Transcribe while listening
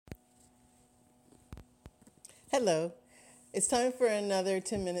Hello. It's time for another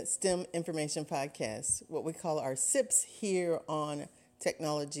 10-minute STEM information podcast, what we call our SIPs here on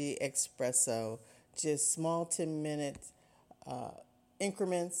Technology Espresso. Just small 10-minute uh,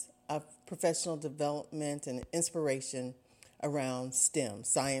 increments of professional development and inspiration around STEM,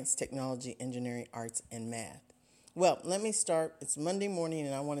 science, technology, engineering, arts, and math. Well, let me start. It's Monday morning,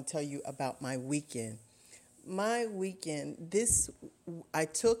 and I want to tell you about my weekend. My weekend, I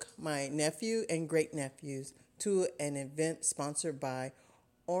took my nephew and great nephews to an event sponsored by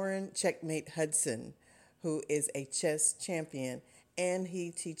Orrin Checkmate Hudson, who is a chess champion, and he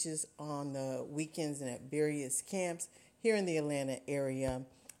teaches on the weekends and at various camps here in the Atlanta area,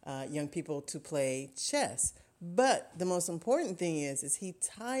 young people to play chess. But the most important thing is he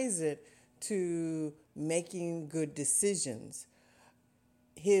ties it to making good decisions.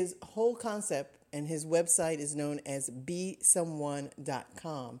 His whole concept and his website is known as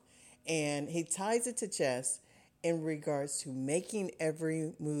besomeone.com. And he ties it to chess in regards to making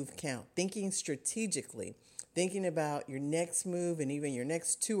every move count, thinking strategically, thinking about your next move and even your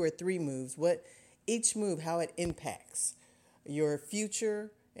next two or three moves, what each move, how it impacts your future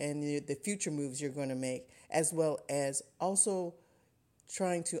and the future moves you're going to make, as well as also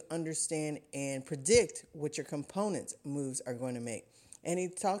trying to understand and predict what your components' moves are going to make. And he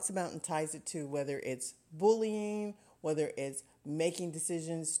talks about and ties it to whether it's bullying, whether it's making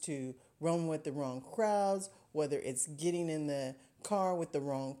decisions to run with the wrong crowds, whether it's getting in the car with the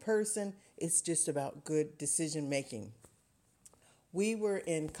wrong person. It's just about good decision making. We were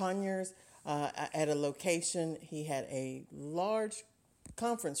in Conyers at a location. He had a large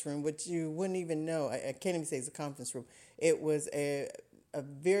conference room, which you wouldn't even know. I can't even say it's a conference room. It was a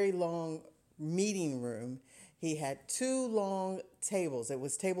very long meeting room. He had two long tables. It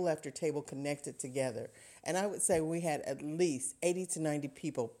was table after table connected together. And I would say we had at least 80 to 90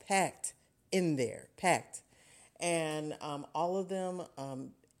 people packed in there, packed. And all of them,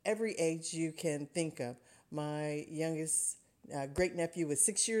 every age you can think of. My youngest great nephew was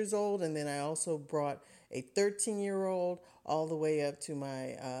 6 years old, and then I also brought a 13-year-old all the way up to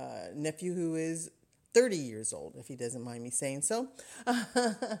my nephew who is 30 years old, if he doesn't mind me saying so.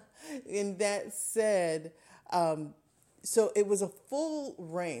 And that said, so it was a full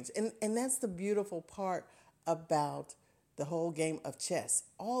range. And that's the beautiful part about the whole game of chess.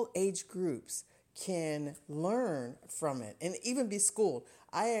 All age groups can learn from it and even be schooled.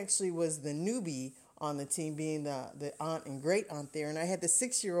 I actually was the newbie on the team, being the aunt and great aunt there, and I had the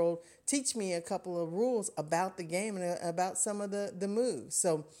 6-year-old teach me a couple of rules about the game and about some of the moves.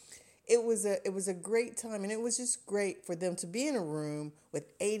 So it was a great time, and it was just great for them to be in a room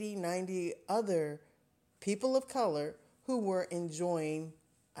with 80, 90 other people of color who were enjoying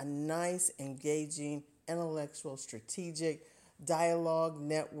a nice, engaging, intellectual, strategic dialogue,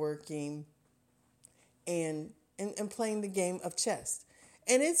 networking, and playing the game of chess.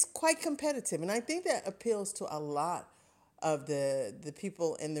 And it's quite competitive. And I think that appeals to a lot of the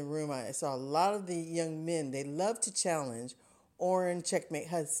people in the room. I saw a lot of the young men. They love to challenge Orrin Checkmate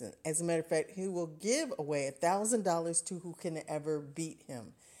Hudson. As a matter of fact, he will give away $1,000 to who can ever beat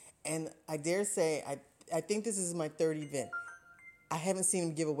him. And I dare say, I think this is my third event. I haven't seen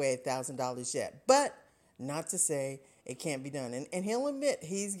him give away $1,000 yet, but not to say it can't be done. And he'll admit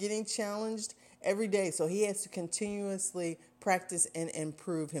he's getting challenged every day, so he has to continuously practice and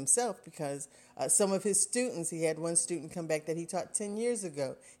improve himself because some of his students, he had one student come back that he taught 10 years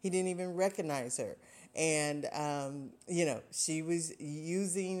ago. He didn't even recognize her. And, she was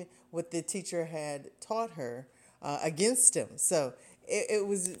using what the teacher had taught her against him. So it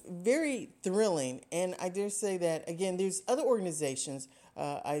was very thrilling. And I dare say that, again, there's other organizations.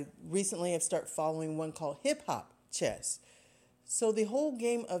 I recently have started following one called Hip Hop Chess. So the whole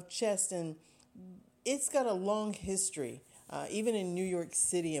game of chess, and it's got a long history, even in New York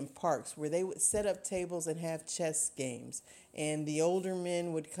City and parks, where they would set up tables and have chess games. And the older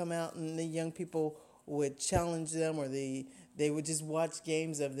men would come out and the young people would challenge them, or they would just watch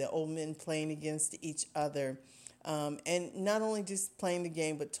games of the old men playing against each other. And not only just playing the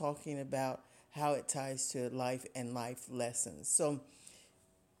game, but talking about how it ties to life and life lessons. So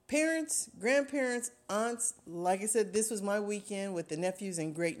parents, grandparents, aunts, like I said, this was my weekend with the nephews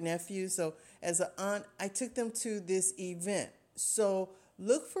and great nephews. So as an aunt, I took them to this event. So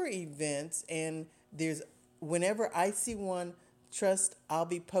look for events, and whenever I see one, trust I'll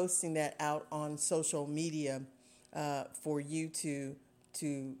be posting that out on social media for you to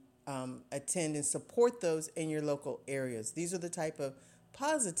attend and support those in your local areas. These are the type of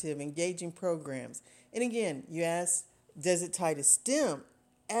positive, engaging programs. And again, you asked, does it tie to STEM?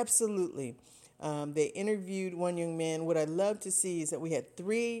 Absolutely. They interviewed one young man. What I love to see is that we had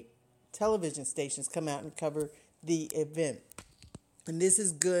three television stations come out and cover the event. And this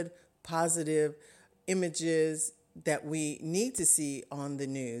is good, positive images that we need to see on the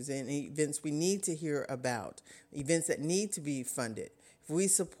news and events we need to hear about, events that need to be funded. If we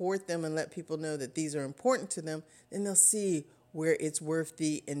support them and let people know that these are important to them, then they'll see where it's worth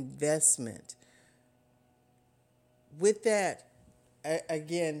the investment. With that,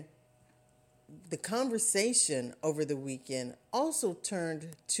 again, the conversation over the weekend also turned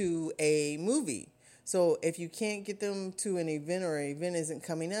to a movie. So if you can't get them to an event or an event isn't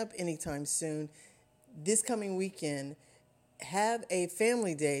coming up anytime soon, this coming weekend, have a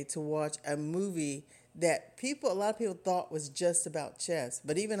family day to watch a movie that a lot of people thought was just about chess.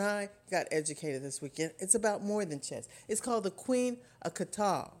 But even I got educated this weekend. It's about more than chess. It's called The Queen of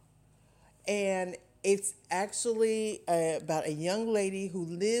Qatar. And it's actually about a young lady who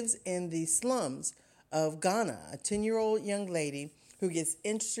lives in the slums of Ghana, a 10-year-old young lady who gets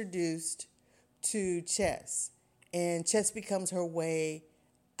introduced to chess. And chess becomes her way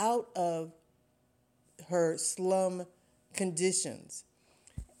out of her slum conditions.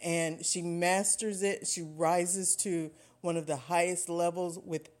 And she masters it. She rises to one of the highest levels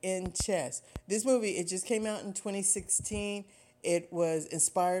within chess. This movie, it just came out in 2016. It was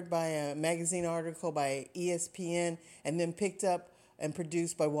inspired by a magazine article by ESPN and then picked up and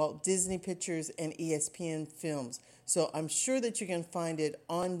produced by Walt Disney Pictures and ESPN Films. So I'm sure that you can find it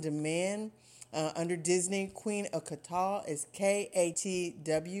on demand under Disney. Queen of Qatar is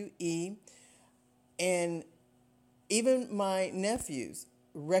Katwe. And even my nephews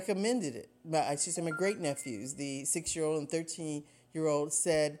recommended it. I should say my great nephews, the 6-year-old and 13-year-old,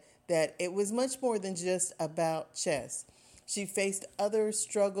 said that it was much more than just about chess. She faced other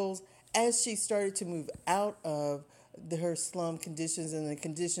struggles as she started to move out of her slum conditions and the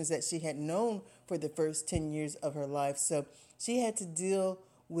conditions that she had known for the first 10 years of her life. So she had to deal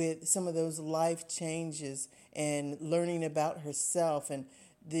with some of those life changes and learning about herself and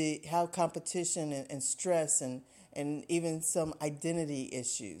how competition and stress and even some identity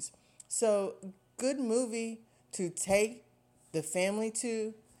issues. So good movie to take the family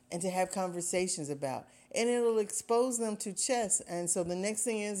to and to have conversations about. And it'll expose them to chess. And so the next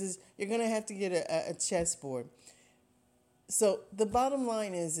thing is you're going to have to get a chessboard. So the bottom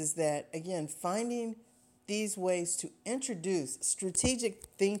line is that, again, finding these ways to introduce strategic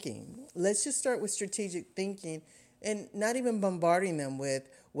thinking. Let's just start with strategic thinking and not even bombarding them with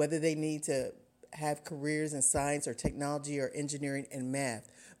whether they need to have careers in science or technology or engineering and math.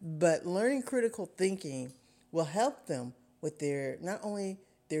 But learning critical thinking will help them with not only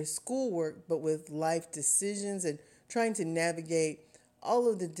their schoolwork, but with life decisions and trying to navigate all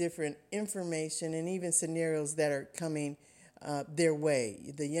of the different information and even scenarios that are coming their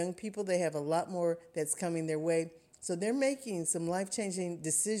way. The young people, they have a lot more that's coming their way. So they're making some life-changing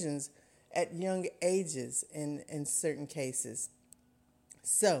decisions at young ages in certain cases.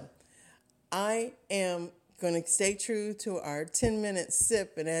 So I am going to stay true to our 10-minute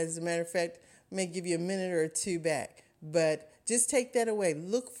sip. And as a matter of fact, I may give you a minute or two back. But just take that away.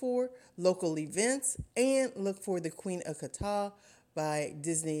 Look for local events and look for The Queen of Qatar by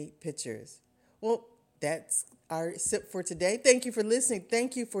Disney Pictures. Well, that's our sip for today. Thank you for listening.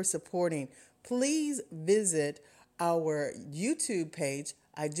 Thank you for supporting. Please visit our YouTube page.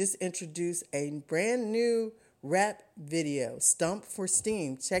 I just introduced a brand new rap video, Stump for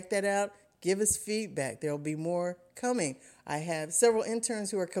Steam. Check that out. Give us feedback. There will be more coming. I have several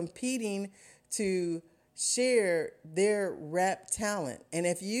interns who are competing to share their rap talent. And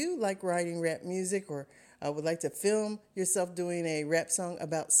if you like writing rap music or would like to film yourself doing a rap song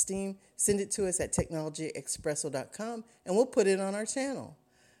about STEAM, send it to us at technologyexpresso.com and we'll put it on our channel.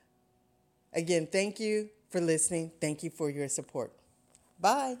 Again, thank you for listening. Thank you for your support.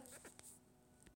 Bye.